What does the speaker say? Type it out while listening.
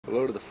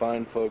Hello to the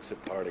fine folks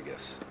at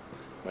Partagas.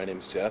 My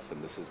name's Jeff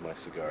and this is my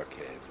cigar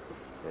cave,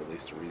 or at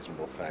least a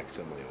reasonable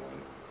facsimile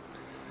one.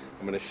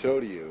 I'm going to show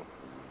to you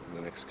in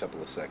the next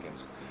couple of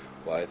seconds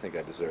why I think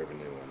I deserve a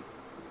new one.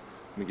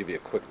 Let me give you a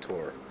quick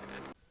tour.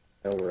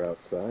 Now we're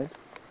outside,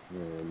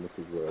 and this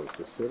is where I was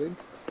just sitting,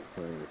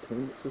 my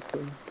entertainment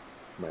system,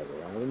 my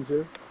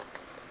lounger,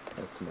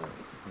 that's my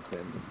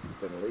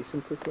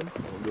ventilation system.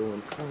 I'll go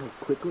inside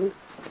quickly,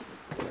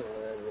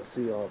 and you'll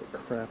see all the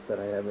crap that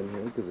I have in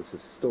here, because this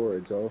is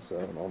storage also,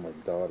 and all my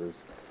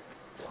daughter's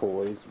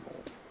toys,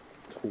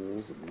 my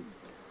tools,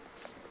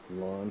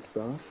 and lawn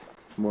stuff.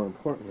 More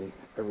importantly,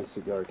 every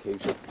cigar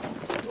case should...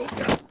 Oh,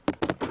 God.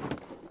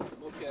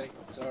 I'm okay.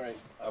 It's alright.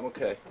 I'm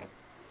okay.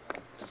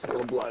 Just a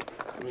little blood.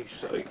 Let me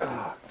show you.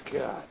 Oh,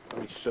 God.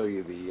 Let me show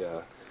you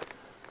the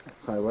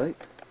highlight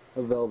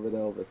of Velvet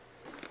Elvis.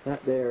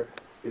 That there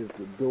is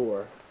the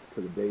door to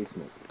the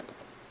basement.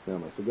 Now,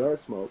 my cigar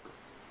smoke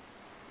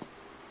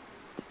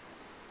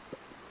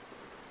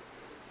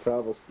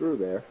travels through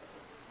there,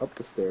 up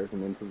the stairs,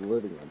 and into the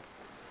living room.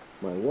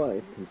 My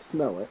wife can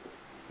smell it,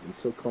 and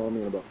she'll call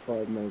me in about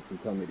 5 minutes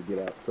and tell me to get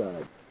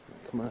outside. When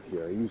I come out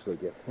here, I usually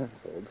get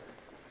hassled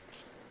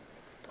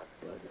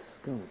by the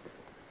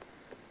skunks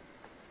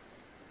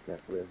that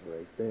live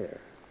right there.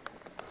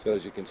 So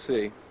as you can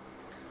see,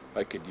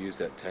 I could use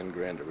that 10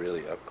 grand to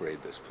really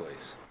upgrade this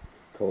place.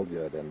 Told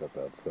you I'd end up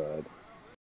outside.